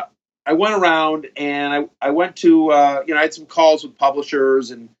I went around and I went to I had some calls with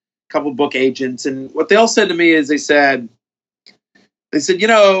publishers and a couple of book agents, and what they all said to me is they said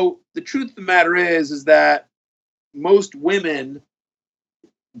the truth of the matter is that most women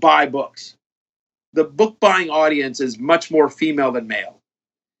buy books. The book buying audience is much more female than male.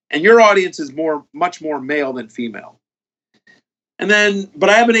 And your audience is much more male than female. But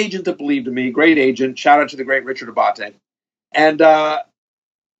I have an agent that believed in me, great agent. Shout out to the great Richard Abate. And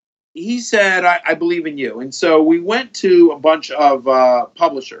he said, I believe in you. And so we went to a bunch of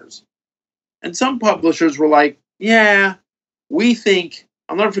publishers. And some publishers were like, yeah, we think,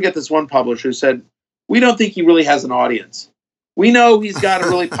 I'll never forget this one publisher who said, we don't think he really has an audience. We know he's got a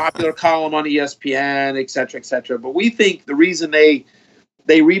really popular column on ESPN, et cetera, but we think the reason they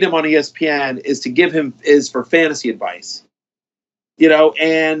read him on ESPN is for fantasy advice,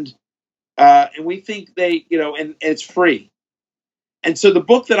 and we think and it's free. And so the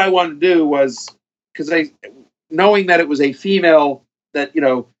book that I wanted to do was, knowing that it was a female, that,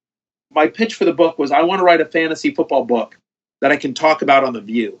 my pitch for the book was, I want to write a fantasy football book that I can talk about on The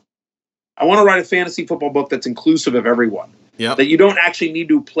View. I want to write a fantasy football book that's inclusive of everyone. Yep. That you don't actually need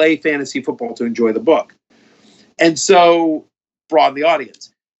to play fantasy football to enjoy the book. And so broaden the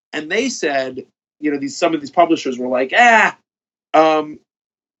audience. And they said, some of these publishers were like,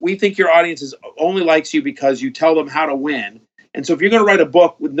 we think your audience only likes you because you tell them how to win. And so if you're going to write a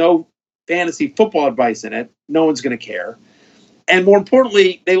book with no fantasy football advice in it, no one's going to care. And more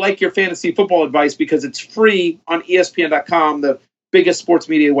importantly, they like your fantasy football advice because it's free on ESPN.com, the biggest sports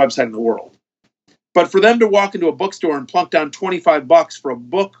media website in the world. But for them to walk into a bookstore and plunk down $25 for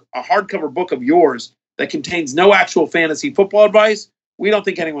a hardcover book of yours that contains no actual fantasy football advice, we don't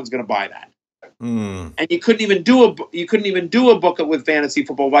think anyone's going to buy that. Mm. And you couldn't even do a book with fantasy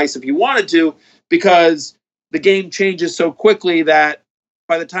football advice if you wanted to, because the game changes so quickly that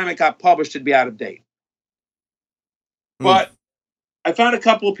by the time it got published, it'd be out of date. Mm. But I found a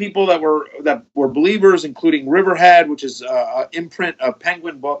couple of people that were believers, including Riverhead, which is an imprint of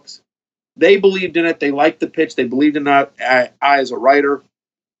Penguin Books. They believed in it. They liked the pitch. They believed in I as a writer.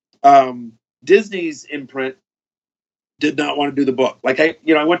 Disney's imprint did not want to do the book. Like I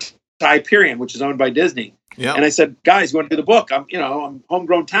went to Hyperion, which is owned by Disney, and I said, "Guys, you want to do the book? I'm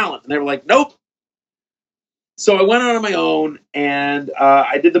homegrown talent," and they were like, "Nope." So I went on my own, and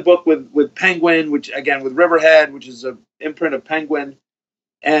I did the book with Penguin, which again with Riverhead, which is an imprint of Penguin,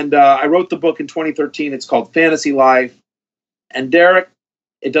 and I wrote the book in 2013. It's called Fantasy Life, and Derek,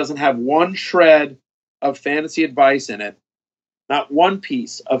 it doesn't have one shred of fantasy advice in it, not one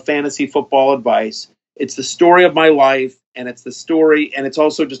piece of fantasy football advice. It's the story of my life, and it's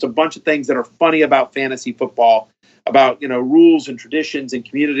also just a bunch of things that are funny about fantasy football, about rules and traditions and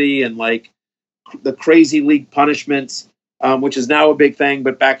community, and like the crazy league punishments, which is now a big thing,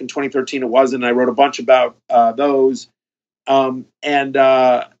 but back in 2013 it wasn't. I wrote a bunch about those, so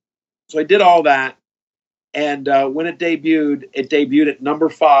I did all that. And when it debuted at number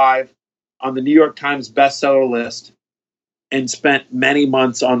 5 on the New York Times bestseller list, and spent many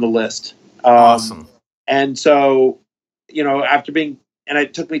months on the list. Awesome. And so,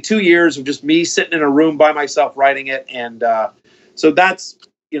 it took me 2 years of just me sitting in a room by myself writing it. And so that's,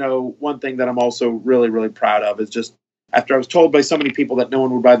 one thing that I'm also really, really proud of, is just after I was told by so many people that no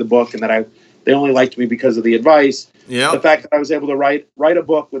one would buy the book and that they only liked me because of the advice. Yeah. The fact that I was able to write a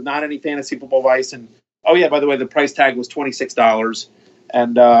book with not any fantasy football advice. And oh yeah, by the way, the price tag was $26,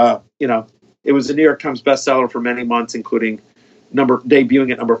 and it was a New York Times bestseller for many months, including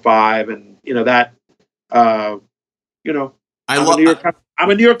debuting at number 5, and I'm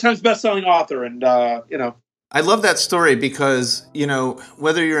a New York Times bestselling author, and I love that story because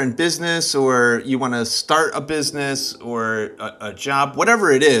whether you're in business or you want to start a business or a job,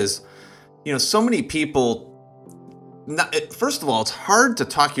 whatever it is, so many people. First of all, it's hard to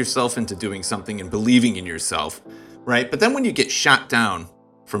talk yourself into doing something and believing in yourself, right? But then when you get shot down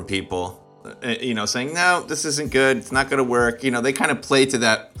from people, saying, no, this isn't good, it's not going to work, they kind of play to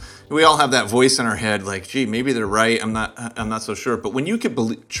that. We all have that voice in our head, like, gee, maybe they're right, I'm not so sure. But when you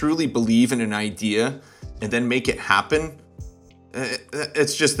could truly believe in an idea and then make it happen,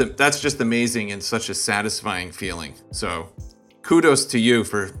 that's just amazing and such a satisfying feeling. So kudos to you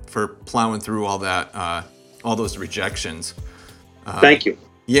for plowing through all that, all those rejections. Thank you.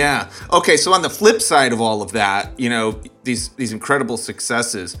 Yeah. Okay. So on the flip side of all of that, these incredible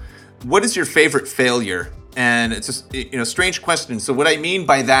successes, what is your favorite failure? And it's just, strange question. So what I mean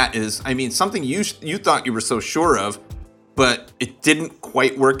by that is, something you thought you were so sure of, but it didn't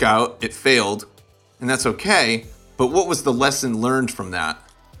quite work out. It failed, and that's okay. But what was the lesson learned from that?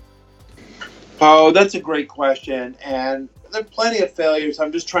 Oh, that's a great question. And there are plenty of failures.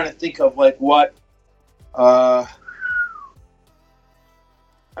 I'm just trying to think of what.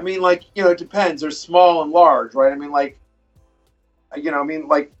 It depends. There's small and large, right?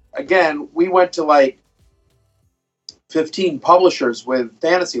 Again, we went to 15 publishers with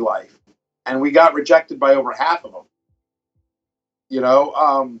Fantasy Life, and we got rejected by over half of them.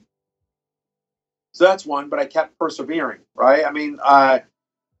 So that's one, but I kept persevering, right? I mean,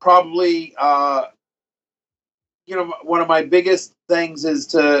 probably, one of my biggest things is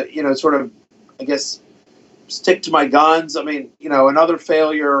to, sort of, I guess, stick to my guns. I mean, another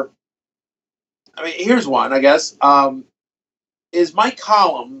failure. I mean, here's one, I guess, is my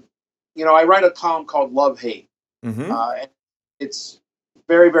column. I write a column called Love Hate. Mm-hmm. And it's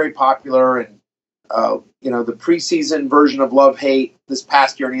very, very popular. And, the preseason version of Love Hate this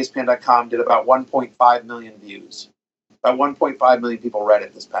past year on ESPN.com did about 1.5 million views. About 1.5 million people read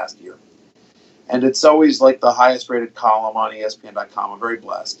it this past year. And it's always like the highest rated column on ESPN.com. I'm very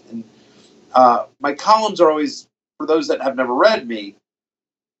blessed. And my columns are always, for those that have never read me,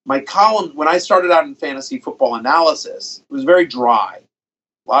 my column, when I started out in fantasy football analysis, it was very dry.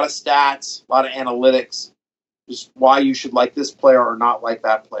 A lot of stats, a lot of analytics, just why you should like this player or not like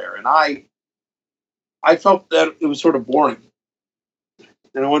that player. And I felt that it was sort of boring.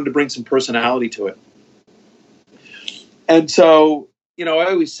 And I wanted to bring some personality to it. And so, I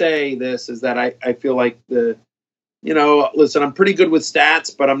always say this is that I feel like listen, I'm pretty good with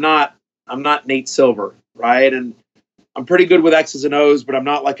stats, but I'm not Nate Silver, right? And I'm pretty good with X's and O's, but I'm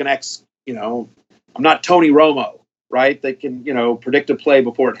not like I'm not Tony Romo, right? That can, predict a play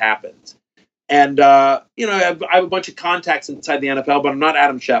before it happens. And, I have a bunch of contacts inside the NFL, but I'm not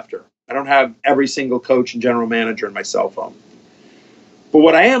Adam Schefter. I don't have every single coach and general manager in my cell phone. But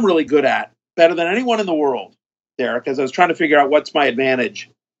what I am really good at, better than anyone in the world, Derek, as I was trying to figure out what's my advantage,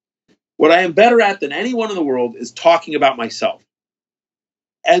 what I am better at than anyone in the world is talking about myself.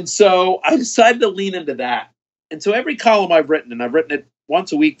 And so I decided to lean into that. And so every column I've written, and I've written it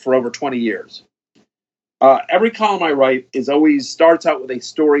once a week for over 20 years, every column I write always starts out with a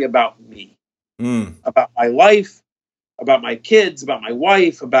story about me, about my life, about my kids, about my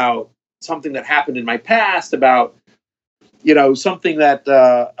wife, about something that happened in my past, about something that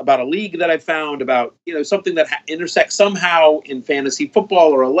about a league that I found, about something that intersects somehow in fantasy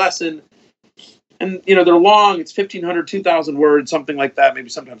football or a lesson. And they're long. It's 1,500, 2,000 words, something like that. Maybe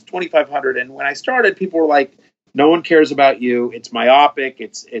sometimes 2,500. And when I started, people were like, "No one cares about you. It's myopic.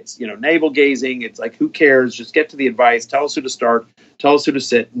 It's navel gazing. It's like, who cares? Just get to the advice. Tell us who to start. Tell us who to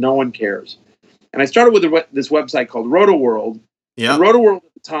sit. No one cares." And I started with this website called RotoWorld. Yeah. And RotoWorld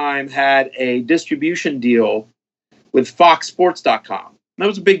at the time had a distribution deal with FoxSports.com. And that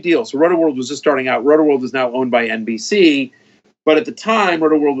was a big deal. So RotoWorld was just starting out. RotoWorld is now owned by NBC. But at the time,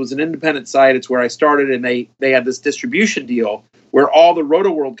 RotoWorld was an independent site. It's where I started, and they had this distribution deal where all the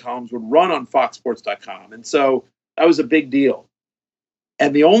RotoWorld columns would run on FoxSports.com. And so that was a big deal.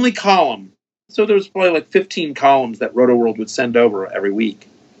 And the only column, so there was probably like 15 columns that RotoWorld would send over every week.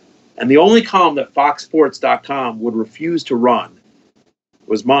 And the only column that FoxSports.com would refuse to run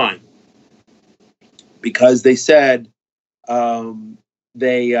was mine. Because they said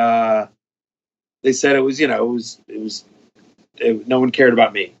they said it was no one cared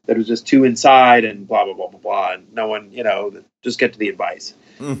about me. That it was just too inside and blah blah blah blah blah, and no one just get to the advice.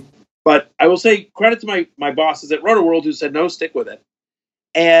 But I will say credit to my bosses at RotoWorld who said no, stick with it,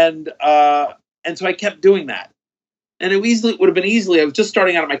 and so I kept doing that, and it would have been easily. I was just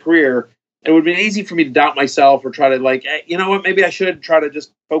starting out in my career. It would have been easy for me to doubt myself or try to maybe I should try to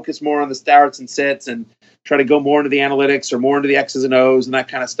just focus more on the starts and sits and try to go more into the analytics or more into the X's and O's and that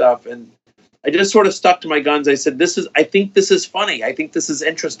kind of stuff. And I just sort of stuck to my guns. I said, I think this is funny. I think this is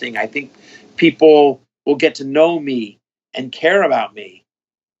interesting. I think people will get to know me and care about me.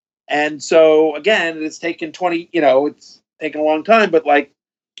 And so again, it's taken it's taken a long time, but like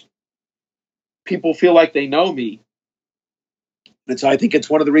people feel like they know me. And so I think it's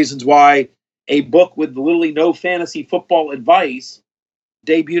one of the reasons why a book with literally no fantasy football advice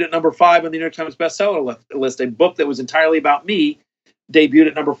debuted at number 5 on the New York Times bestseller list. A book that was entirely about me debuted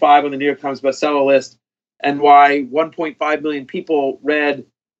at number 5 on the New York Times bestseller list, and why 1.5 million people read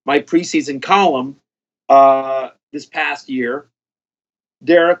my preseason column this past year,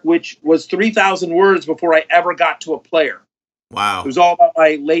 Derek, which was 3,000 words before I ever got to a player. Wow. It was all about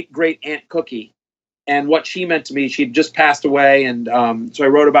my late, great Aunt Cookie and what she meant to me. She'd just passed away, and so I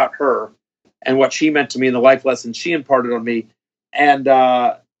wrote about her and what she meant to me and the life lessons she imparted on me. And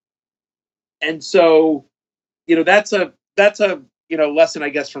so, that's a lesson, I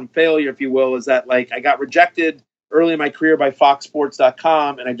guess, from failure, if you will, is that like I got rejected early in my career by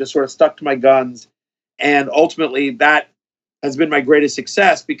FoxSports.com, and I just sort of stuck to my guns. And ultimately, that has been my greatest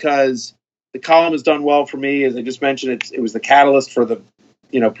success because the column has done well for me. As I just mentioned, it was the catalyst for the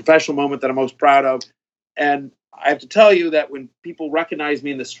professional moment that I'm most proud of. And I have to tell you that when people recognize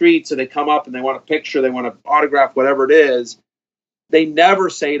me in the streets and they come up and they want a picture, they want an autograph, whatever it is, they never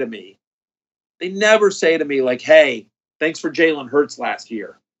say to me like, hey, thanks for Jalen Hurts last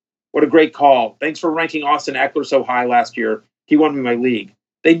year. What a great call. Thanks for ranking Austin Eckler so high last year. He won me my league.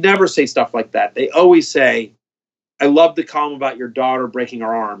 They never say stuff like that. They always say, I love the column about your daughter breaking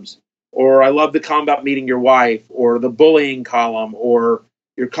her arms, or I love the column about meeting your wife, or the bullying column, or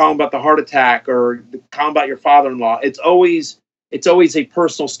your column about the heart attack, or the column about your father-in-law. It's always a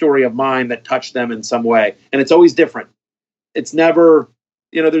personal story of mine that touched them in some way. And it's always different. It's never,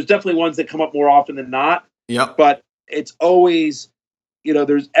 there's definitely ones that come up more often than not. Yep. But it's always,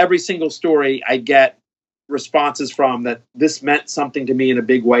 there's every single story I get responses from that this meant something to me in a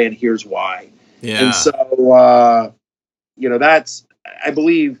big way, and here's why. Yeah. And so, that's, I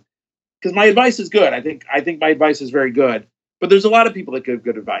believe, because my advice is good. I think my advice is very good. But there's a lot of people that give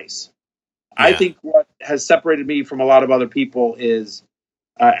good advice. Yeah. I think what has separated me from a lot of other people is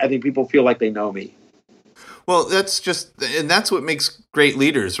I think people feel like they know me. Well, that's what makes great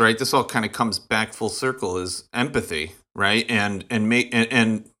leaders, right? This all kind of comes back full circle, is empathy, right? And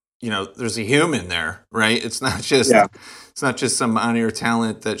there's a human there, right? It's not just some on-air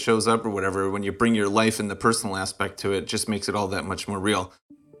talent that shows up or whatever. When you bring your life and the personal aspect to it, it just makes it all that much more real.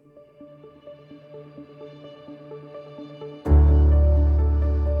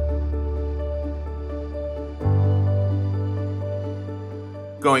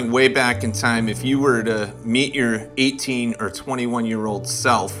 Going way back in time, if you were to meet your 18 or 21-year-old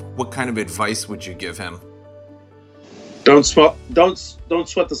self, what kind of advice would you give him? Don't sweat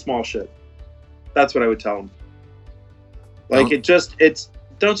the small shit. That's what I would tell him. Like, it's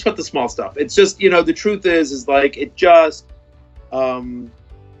don't sweat the small stuff. It's just, the truth is like, it just,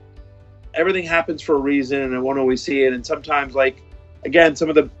 everything happens for a reason, and I won't always see it. And sometimes, like, again, some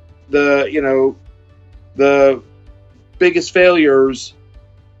of the biggest failures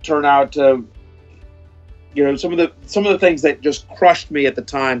turn out to, some of the things that just crushed me at the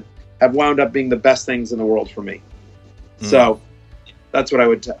time have wound up being the best things in the world for me. So that's what I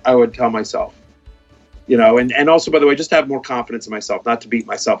would tell myself, and also, by the way, just have more confidence in myself, not to beat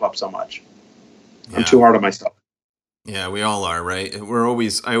myself up so much. Yeah. I'm too hard on myself. Yeah, we all are, right? I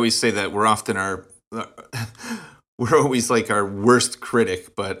always say that we're often we're always like our worst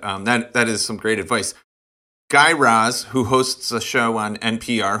critic, but that is some great advice. Guy Raz, who hosts a show on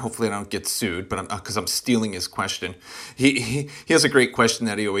NPR, hopefully I don't get sued, but because I'm stealing his question. He has a great question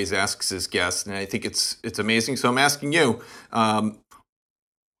that he always asks his guests, and I think it's amazing. So I'm asking you,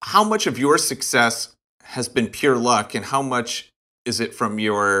 how much of your success has been pure luck, and how much is it from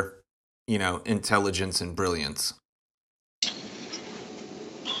your, intelligence and brilliance?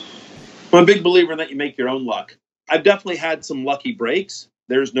 I'm a big believer in that you make your own luck. I've definitely had some lucky breaks.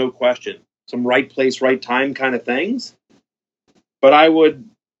 There's no question. Some right place, right time kind of things. But I would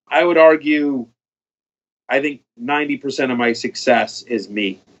argue, I think 90% of my success is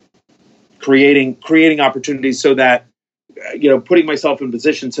me creating opportunities so that, putting myself in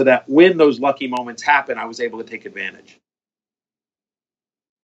position so that when those lucky moments happen, I was able to take advantage.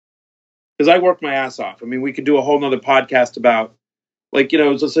 Because I worked my ass off. I mean, we could do a whole nother podcast about,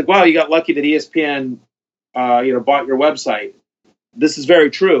 it's just like, wow, you got lucky that ESPN, bought your website. This is very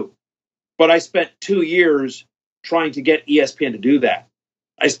true. But I spent 2 years trying to get ESPN to do that.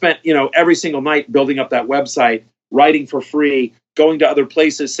 I spent, every single night building up that website, writing for free, going to other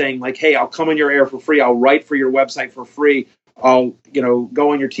places saying like, hey, I'll come on your air for free. I'll write for your website for free. I'll,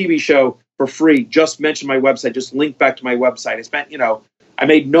 go on your TV show for free. Just mention my website. Just link back to my website. I spent, I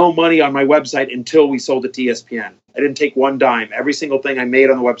made no money on my website until we sold it to ESPN. I didn't take one dime. Every single thing I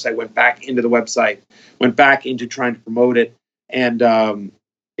made on the website went back into the website, went back into trying to promote it. And,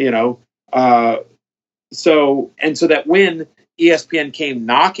 so that when ESPN came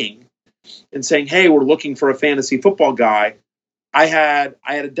knocking and saying, hey, we're looking for a fantasy football guy, I had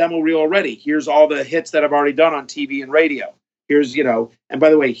a demo reel already. Here's all the hits that I've already done on TV and radio. Here's, and by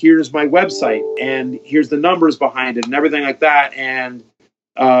the way, here's my website, and here's the numbers behind it and everything like that. And,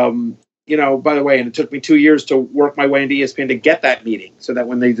 by the way, and it took me 2 years to work my way into ESPN to get that meeting so that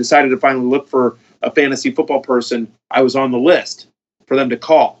when they decided to finally look for a fantasy football person, I was on the list for them to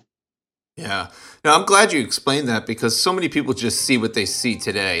call. Yeah. No, I'm glad you explained that, because so many people just see what they see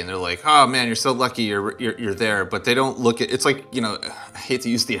today and they're like, oh man, you're so lucky you're there. But they don't look at, it's like, I hate to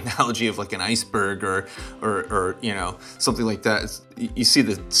use the analogy of like an iceberg or something like that. You see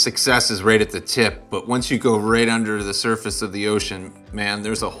the success is right at the tip, but once you go right under the surface of the ocean, man,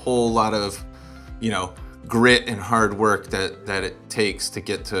 there's a whole lot of, grit and hard work that it takes to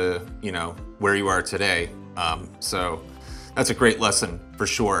get to, where you are today. So that's a great lesson for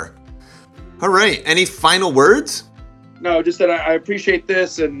sure. All right. Any final words? No, just that I appreciate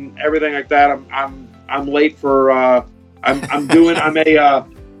this and everything like that. I'm late for I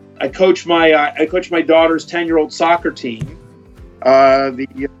coach my daughter's 10-year-old soccer team.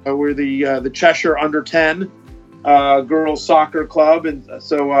 We're the Cheshire Under 10 girls soccer club, and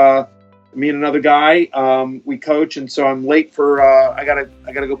so me and another guy we coach, and so I'm late for I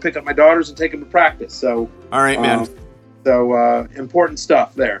gotta go pick up my daughters and take them to practice. So all right, man. Important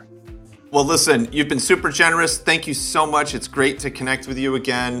stuff there. Well, listen, you've been super generous. Thank you so much. It's great to connect with you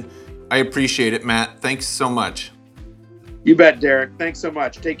again. I appreciate it, Matt. Thanks so much. You bet, Derek. Thanks so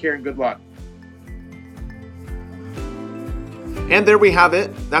much. Take care and good luck. And there we have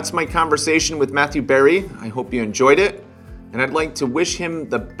it. That's my conversation with Matthew Berry. I hope you enjoyed it. And I'd like to wish him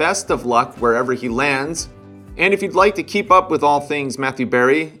the best of luck wherever he lands. And if you'd like to keep up with all things Matthew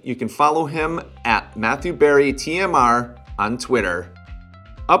Berry, you can follow him at Matthew Berry TMR on Twitter.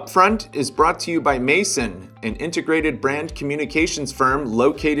 Upfront is brought to you by Mason, an integrated brand communications firm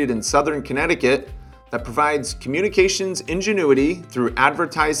located in Southern Connecticut that provides communications ingenuity through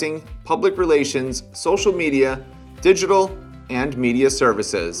advertising, public relations, social media, digital, and media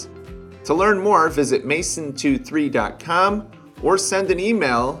services. To learn more, visit mason23.com or send an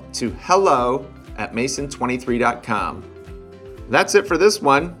email to hello@mason23.com. That's it for this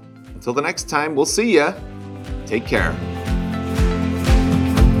one. Until the next time, we'll see ya. Take care.